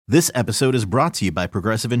This episode is brought to you by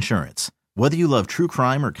Progressive Insurance. Whether you love true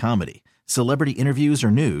crime or comedy, celebrity interviews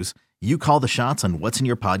or news, you call the shots on what's in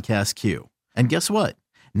your podcast queue. And guess what?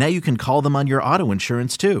 Now you can call them on your auto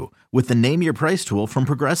insurance too with the Name Your Price tool from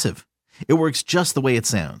Progressive. It works just the way it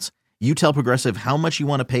sounds. You tell Progressive how much you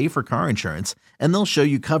want to pay for car insurance, and they'll show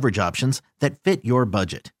you coverage options that fit your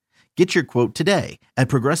budget. Get your quote today at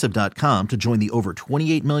Progressive.com to join the over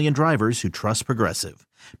 28 million drivers who trust Progressive.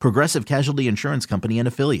 Progressive Casualty Insurance Company and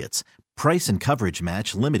Affiliates. Price and coverage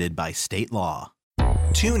match limited by state law.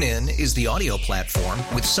 TuneIn is the audio platform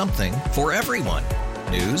with something for everyone.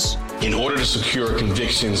 News. In order to secure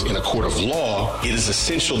convictions in a court of law, it is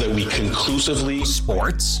essential that we conclusively.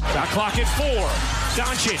 Sports. Shot clock at 4.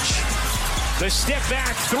 Doncic. The step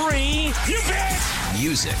back 3. You bet.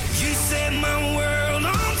 Music. You set my world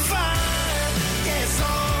on fire. Yes,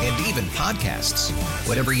 and even podcasts.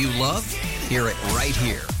 Whatever you love, hear it right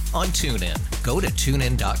here on TuneIn. Go to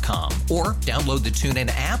TuneIn.com or download the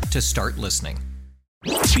TuneIn app to start listening.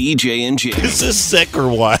 BJ and Jamie. Is this sick or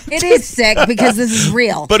what? It is sick because this is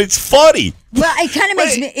real. But it's funny. Well, it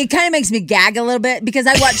kind of makes me gag a little bit because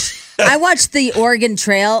I watched the Oregon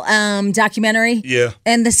Trail documentary. Yeah.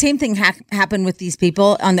 And the same thing happened with these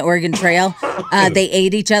people on the Oregon Trail. They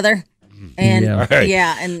ate each other. And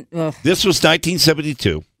This was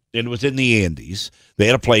 1972. And it was in the Andes. They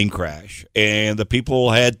had a plane crash, and the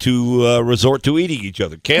people had to resort to eating each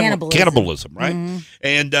other. Cannibalism, right? Mm-hmm.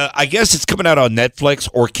 And I guess it's coming out on Netflix,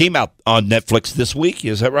 or came out on Netflix this week.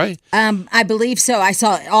 Is that right? I believe so. I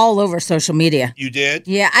saw it all over social media. You did?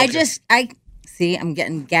 Yeah. Okay. I'm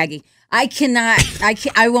getting gaggy. I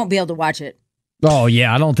won't be able to watch it. Oh,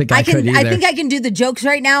 yeah, I don't think I could either. I think I can do the jokes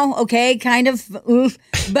right now, okay, kind of, oof,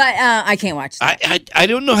 but I can't watch that. I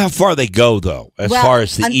don't know how far they go, though, as far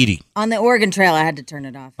as the eating. On the Oregon Trail, I had to turn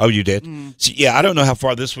it off. Oh, you did? So, yeah, I don't know how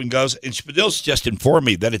far this one goes. And Spadil's just informed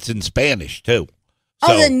me that it's in Spanish, too.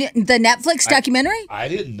 So, the Netflix documentary? I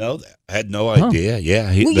didn't know that. I had no idea. Yeah.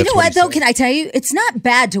 Well, you know what, though? Can I tell you? It's not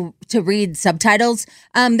bad to read subtitles.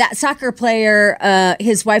 That soccer player,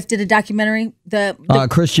 his wife did a documentary.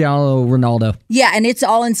 Cristiano Ronaldo. Yeah, and it's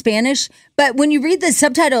all in Spanish. But when you read the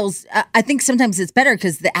subtitles, I think sometimes it's better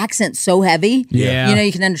because the accent's so heavy. Yeah. You know,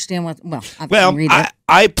 you can understand what, read it.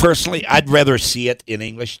 I personally, I'd rather see it in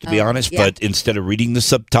English, to be honest, but instead of reading the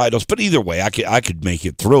subtitles. But either way, I could make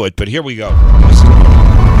it through it. But here we go.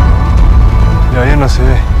 Ya no se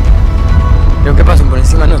ve. Y aunque pasen por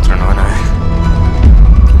encima nuestro, no van a ver.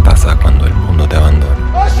 ¿Qué pasa cuando el mundo te abandona?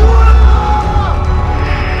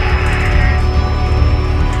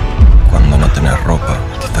 Cuando no tenés ropa,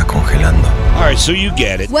 te estás congelando. All right, so you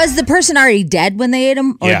get it. Was the person already dead when they ate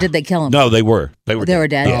him, or did they kill him? No, they were. They were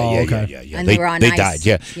dead. Yeah, Yeah. And they were on ice. They died,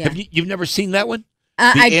 yeah. You've never seen that one?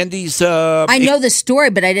 The Andes. I know the story,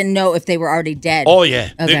 but I didn't know if they were already dead. Oh, yeah.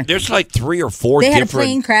 Okay. There's like 3 or 4 They different. had a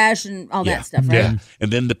plane crash and all that stuff, right? Yeah. And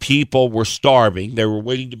then the people were starving. They were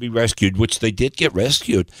waiting to be rescued, which they did get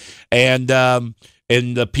rescued. And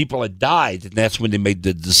the people had died, and that's when they made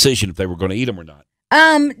the decision if they were going to eat them or not.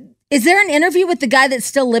 Is there an interview with the guy that's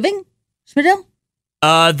still living, Spadil?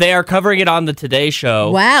 They are covering it on the Today Show.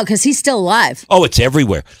 Wow, because he's still alive. Oh, it's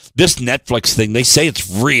everywhere. This Netflix thing, they say it's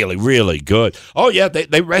really, really good. Oh, yeah,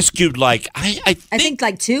 they rescued like, I think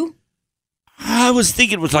like 2? I was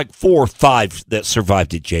thinking it was like 4 or 5 that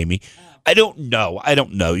survived it, Jamie. I don't know.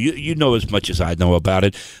 You know as much as I know about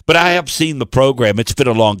it. But I have seen the program. It's been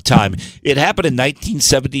a long time. It happened in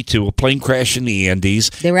 1972, a plane crash in the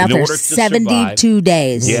Andes. They were out there 72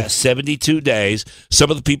 days. Yeah, 72 days.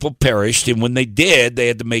 Some of the people perished, and when they did, they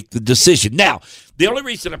had to make the decision. Now, the only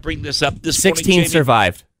reason I bring this up this 16 morning, Jamie,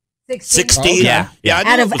 survived. 16? Yeah.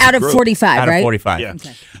 I out of 45, out right? Out of 45. Yeah.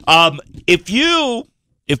 Okay. If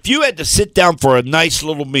you had to sit down for a nice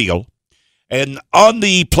little meal, and on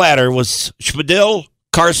the platter was Spadil,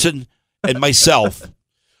 Carson, and myself,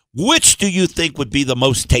 which do you think would be the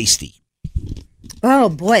most tasty? Oh,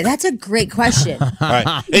 boy, that's a great question. All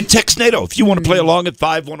right. And text NATO if you want to play along at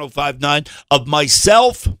 51059 of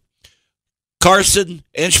myself, Carson,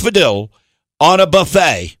 and Spadil on a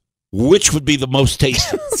buffet. Which would be the most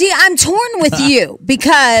tasty? See, I'm torn with you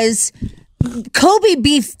because Kobe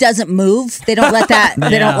beef doesn't move. They don't let that.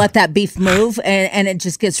 They don't let that beef move, and it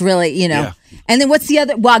just gets really, Yeah. And then what's the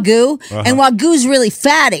other Wagyu? Uh-huh. And Wagyu's really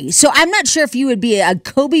fatty. So I'm not sure if you would be a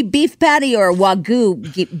Kobe beef patty or a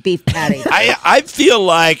Wagyu beef patty. I feel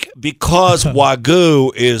like because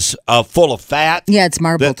Wagyu is full of fat, it's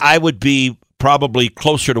marbled. that I would be probably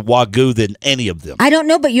closer to Wagyu than any of them. I don't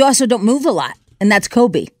know, but you also don't move a lot, and that's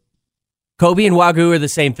Kobe. Kobe and Wagyu are the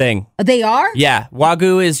same thing. They are? Yeah.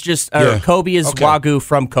 Wagyu is just, Kobe is Wagyu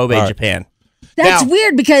from Kobe, Japan. That's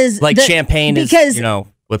weird because... Champagne is,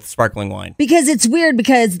 with sparkling wine. Because it's weird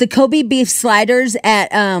because the Kobe beef sliders at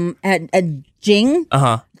Jing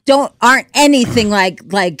aren't anything like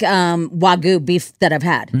Wagyu beef that I've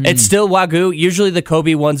had. It's still Wagyu. Usually the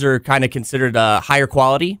Kobe ones are kind of considered higher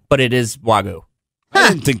quality, but it is Wagyu. I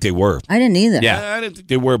didn't think they were. I didn't either. Yeah, I didn't think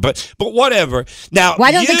they were, but whatever. Now,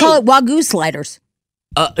 why don't they call it Wagyu sliders?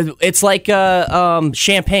 It's like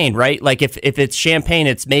champagne, right? Like if it's champagne,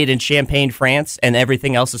 it's made in Champagne, France, and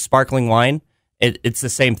everything else is sparkling wine. It's the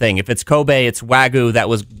same thing. If it's Kobe, it's Wagyu that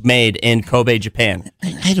was made in Kobe, Japan.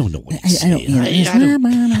 I don't know what he's saying.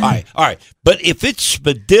 All right. But if it's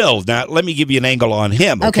Spadil, now let me give you an angle on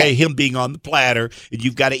him, okay? Him being on the platter, and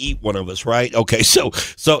you've got to eat one of us, right? Okay, so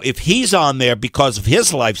if he's on there because of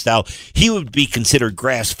his lifestyle, he would be considered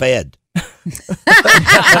grass-fed. Yeah,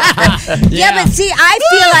 but see,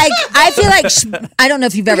 I feel like I don't know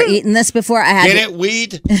if you've ever eaten this before. I had it,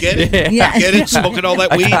 weed, get it, yeah, get it, smoking all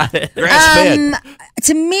that weed, grass fed.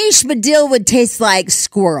 To me, schmadill would taste like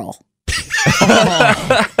squirrel.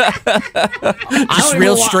 Just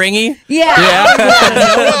real stringy. Yeah. Yeah,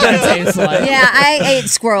 I ate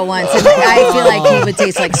squirrel once, and I feel like he would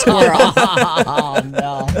taste like squirrel. Oh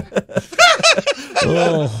no.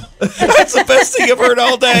 That's the best thing I've heard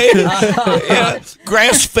all day. Yeah,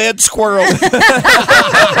 grass-fed squirrel.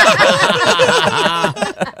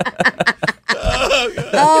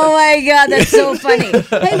 Oh my God, that's so funny.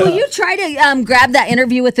 Hey, will you try to grab that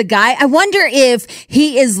interview with the guy? I wonder if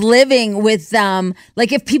he is living with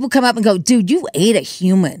like if people come up and go, dude, you ate a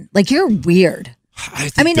human. Like, you're weird.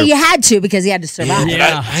 I mean, you had to because he had to survive.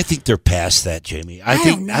 Yeah. I think they're past that, Jamie. I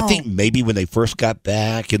think maybe when they first got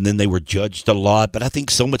back and then they were judged a lot, but I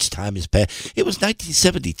think so much time has passed. It was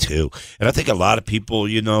 1972, and I think a lot of people,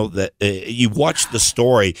 that you watch the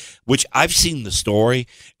story, which I've seen the story,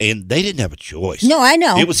 and they didn't have a choice. No, I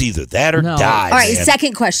know. It was either that or die. All right, man.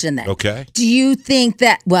 Second question then. Okay. Do you think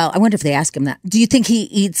that, I wonder if they ask him that. Do you think he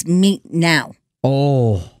eats meat now?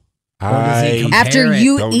 Oh. After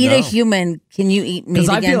you eat a human, can you eat meat again? Because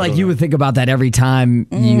I feel like you would think about that every time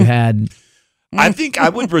you had... I think I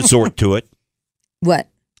would resort to it. What?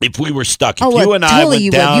 If we were stuck. If you and I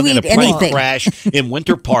went down in a plane crash in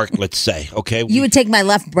Winter Park, let's say, okay? You would take my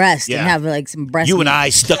left breast and have like some breast You meat. and I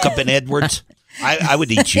stuck up in Edwards. I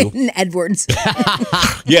would eat you. In Edwards.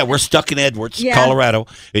 Yeah, we're stuck in Edwards, Colorado.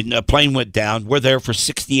 And a plane went down. We're there for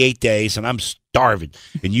 68 days, and I'm starving.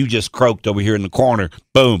 And you just croaked over here in the corner.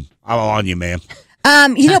 Boom. I'm on you, man.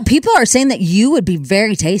 People are saying that you would be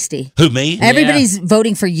very tasty. Who, me? Everybody's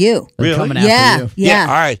voting for you. Really? Coming after you. Yeah.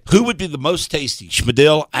 All right. Who would be the most tasty?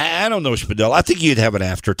 Schmadill? I don't know Schmadill. I think you'd have an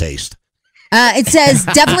aftertaste. It says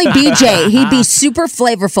definitely BJ. He'd be super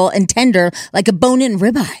flavorful and tender like a bone-in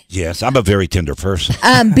ribeye. Yes, I'm a very tender person.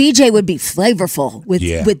 BJ would be flavorful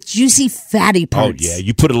with juicy fatty parts. Oh, yeah.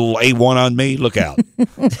 You put a little A1 on me, look out.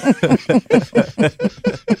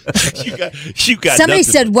 you got Somebody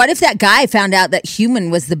said, what if that guy found out that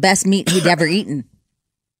human was the best meat he'd ever eaten?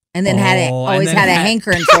 And then had a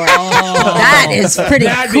hankering for it. That is pretty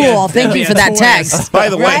cool. Thank you for that text. By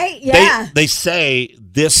the way, right? they say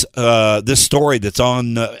this story that's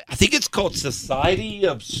on, I think it's called Society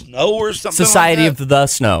of Snow or something. Society of the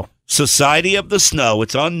Snow. Society of the Snow.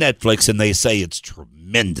 It's on Netflix, and they say it's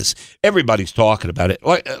tremendous. Everybody's talking about it.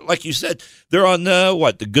 Like you said, they're on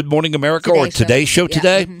the Good Morning America or Today Show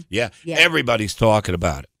today. Mm-hmm. Yeah, everybody's talking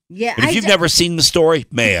about it. Yeah, and if you've never seen the story,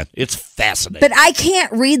 man, it's fascinating. But I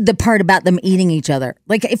can't read the part about them eating each other.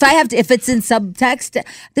 Like if it's in subtext,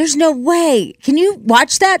 there's no way. Can you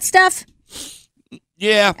watch that stuff?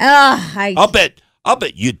 Yeah. I'll bet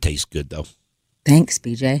you'd taste good though. Thanks,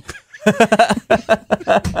 BJ.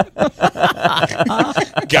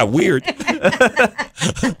 Got weird.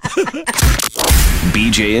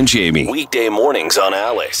 BJ and Jamie, weekday mornings on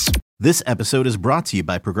Alice. This episode is brought to you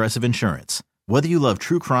by Progressive Insurance. Whether you love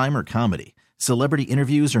true crime or comedy, celebrity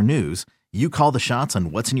interviews or news, you call the shots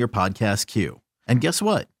on what's in your podcast queue. And guess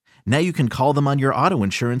what? Now you can call them on your auto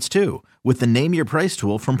insurance too with the Name Your Price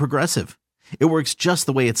tool from Progressive. It works just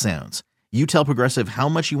the way it sounds. You tell Progressive how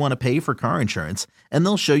much you want to pay for car insurance, and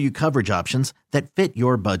they'll show you coverage options that fit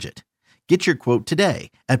your budget. Get your quote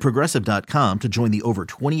today at Progressive.com to join the over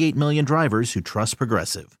 28 million drivers who trust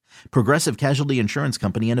Progressive. Progressive Casualty Insurance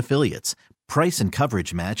Company and Affiliates. Price and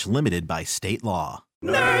coverage match limited by state law.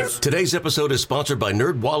 Nerds. Today's episode is sponsored by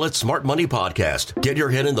NerdWallet's Smart Money Podcast. Get your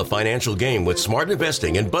head in the financial game with smart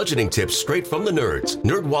investing and budgeting tips straight from the nerds.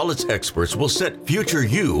 NerdWallet's experts will set future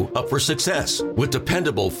you up for success. With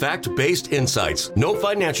dependable, fact-based insights, no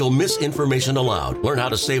financial misinformation allowed. Learn how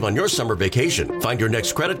to save on your summer vacation, find your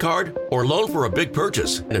next credit card, or loan for a big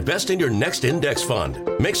purchase, and invest in your next index fund.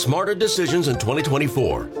 Make smarter decisions in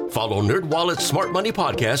 2024. Follow NerdWallet's Smart Money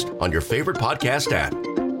Podcast on your favorite podcast app.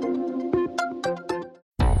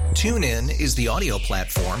 TuneIn is the audio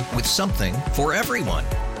platform with something for everyone.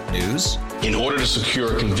 News. In order to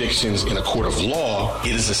secure convictions in a court of law,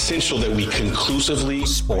 it is essential that we conclusively.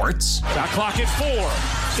 Sports. Shot clock at 4.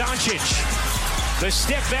 Doncic. The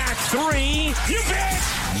step back 3. You bet.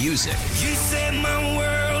 Music. You set my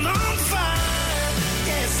world on fire.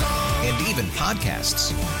 Yes, and even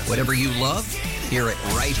podcasts. Whatever you love, hear it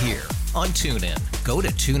right here on TuneIn. Go to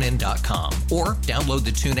TuneIn.com or download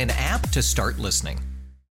the TuneIn app to start listening.